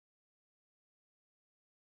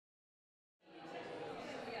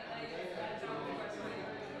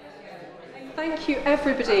Thank you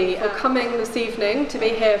everybody for coming this evening to be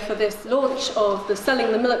here for this launch of the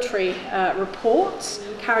Selling the Military report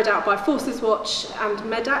carried out by Forces Watch and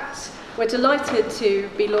Medact. We're delighted to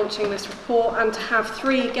be launching this report and to have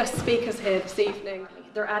 3 guest speakers here this evening.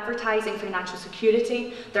 They're advertising financial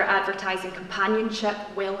security, they're advertising companionship,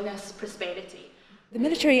 wellness, prosperity. The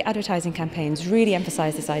military advertising campaigns really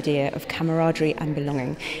emphasise this idea of camaraderie and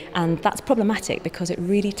belonging, and that's problematic because it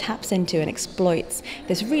really taps into and exploits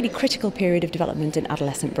this really critical period of development in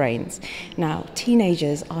adolescent brains. Now,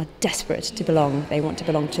 teenagers are desperate to belong. They want to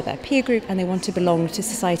belong to their peer group and they want to belong to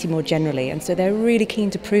society more generally, and so they're really keen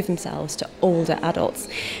to prove themselves to older adults.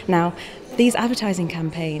 Now, these advertising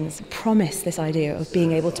campaigns promise this idea of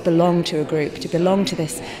being able to belong to a group, to belong to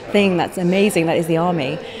this thing that's amazing, that is the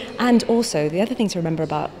army. And also, the other thing to remember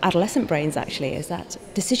about adolescent brains actually is that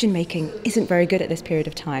decision making isn't very good at this period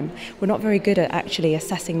of time. We're not very good at actually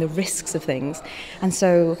assessing the risks of things. And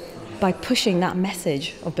so by pushing that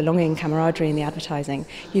message of belonging, camaraderie in the advertising,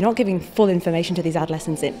 you're not giving full information to these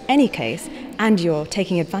adolescents in any case, and you're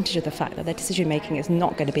taking advantage of the fact that their decision making is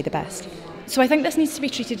not going to be the best. So I think this needs to be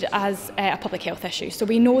treated as a public health issue. So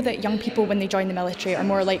we know that young people, when they join the military, are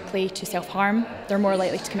more likely to self-harm, they're more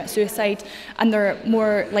likely to commit suicide, and they're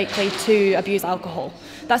more likely to abuse alcohol.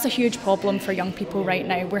 That's a huge problem for young people right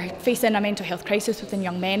now. We're facing a mental health crisis within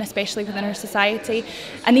young men, especially within our society,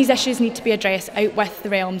 and these issues need to be addressed out with the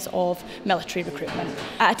realms of military recruitment.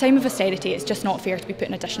 At a time of austerity, it's just not fair to be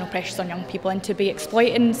putting additional pressures on young people, and to be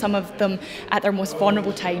exploiting some of them at their most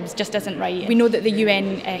vulnerable times just isn't right. We know that the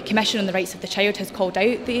UN Commission on the Rights of the Child has called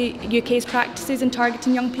out the UK's practices in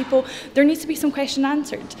targeting young people. There needs to be some question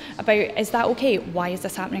answered about, is that okay? Why is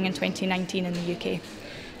this happening in 2019 in the UK?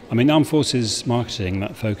 I mean, armed forces marketing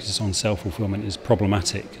that focuses on self-fulfillment is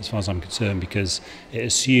problematic as far as I'm concerned, because it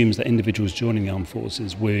assumes that individuals joining the armed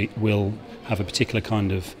forces will have a particular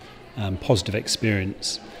kind of positive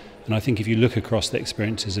experience. And I think if you look across the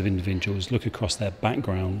experiences of individuals, look across their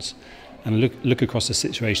backgrounds, and look across the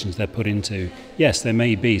situations they're put into, yes, there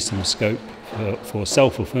may be some scope for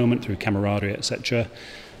self-fulfillment through camaraderie, etc.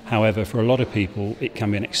 However, for a lot of people, it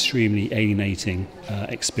can be an extremely alienating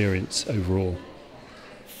experience overall.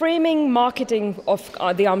 Framing marketing of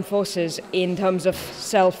the armed forces in terms of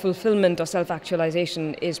self-fulfillment or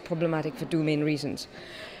self-actualization is problematic for 2 main reasons.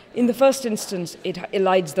 In the first instance, it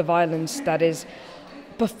elides the violence that is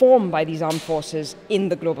performed by these armed forces in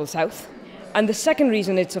the global south. And the second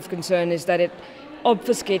reason it's of concern is that it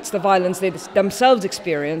obfuscates the violence they themselves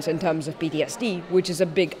experience in terms of PTSD, which is a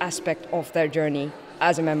big aspect of their journey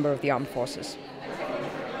as a member of the armed forces.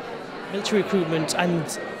 Military recruitment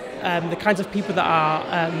and the kinds of people that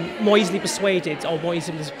are more easily persuaded or more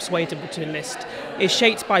easily persuadable to enlist is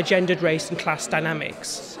shaped by gendered, race and class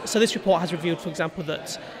dynamics. So this report has revealed, for example,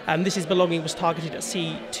 that This Is Belonging was targeted at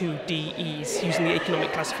C2DEs using the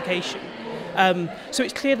economic classification. So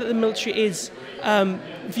it's clear that the military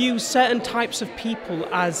views certain types of people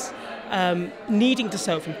as needing to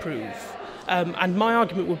self-improve. And my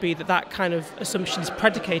argument would be that that kind of assumption is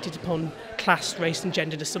predicated upon class, race and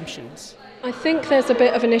gendered assumptions. I think there's a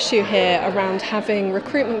bit of an issue here around having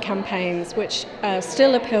recruitment campaigns which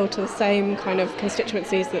still appeal to the same kind of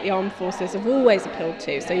constituencies that the armed forces have always appealed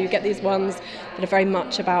to. So you get these ones that are very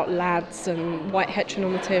much about lads and white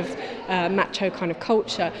heteronormative macho kind of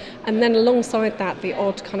culture, and then alongside that the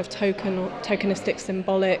odd kind of tokenistic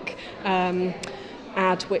symbolic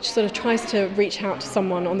ad which sort of tries to reach out to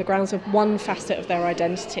someone on the grounds of one facet of their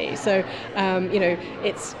identity. So,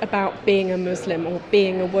 it's about being a Muslim or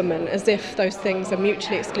being a woman, as if those things are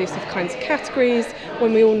mutually exclusive kinds of categories,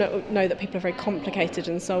 when we all know that people are very complicated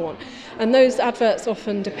and so on. And those adverts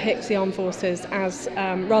often depict the armed forces as,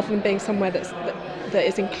 rather than being somewhere that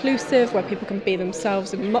is inclusive, where people can be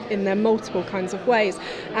themselves in their multiple kinds of ways,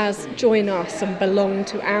 as join us and belong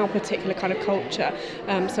to our particular kind of culture.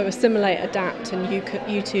 So assimilate, adapt, and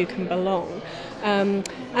you too can belong.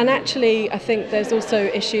 And actually, I think there's also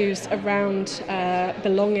issues around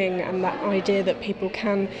belonging and that idea that people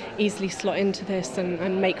can easily slot into this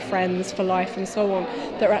and make friends for life and so on,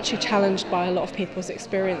 that are actually challenged by a lot of people's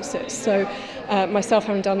experiences. So myself,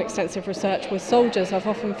 having done extensive research with soldiers, I've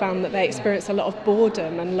often found that they experience a lot of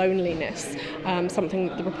boredom and loneliness, something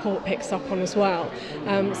that the report picks up on as well.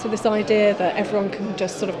 So this idea that everyone can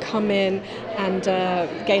just sort of come in and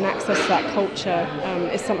gain access to that culture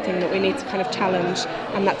is something that we need to kind of challenge,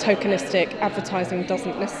 and that tokenistic advertising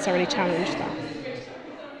doesn't necessarily challenge that.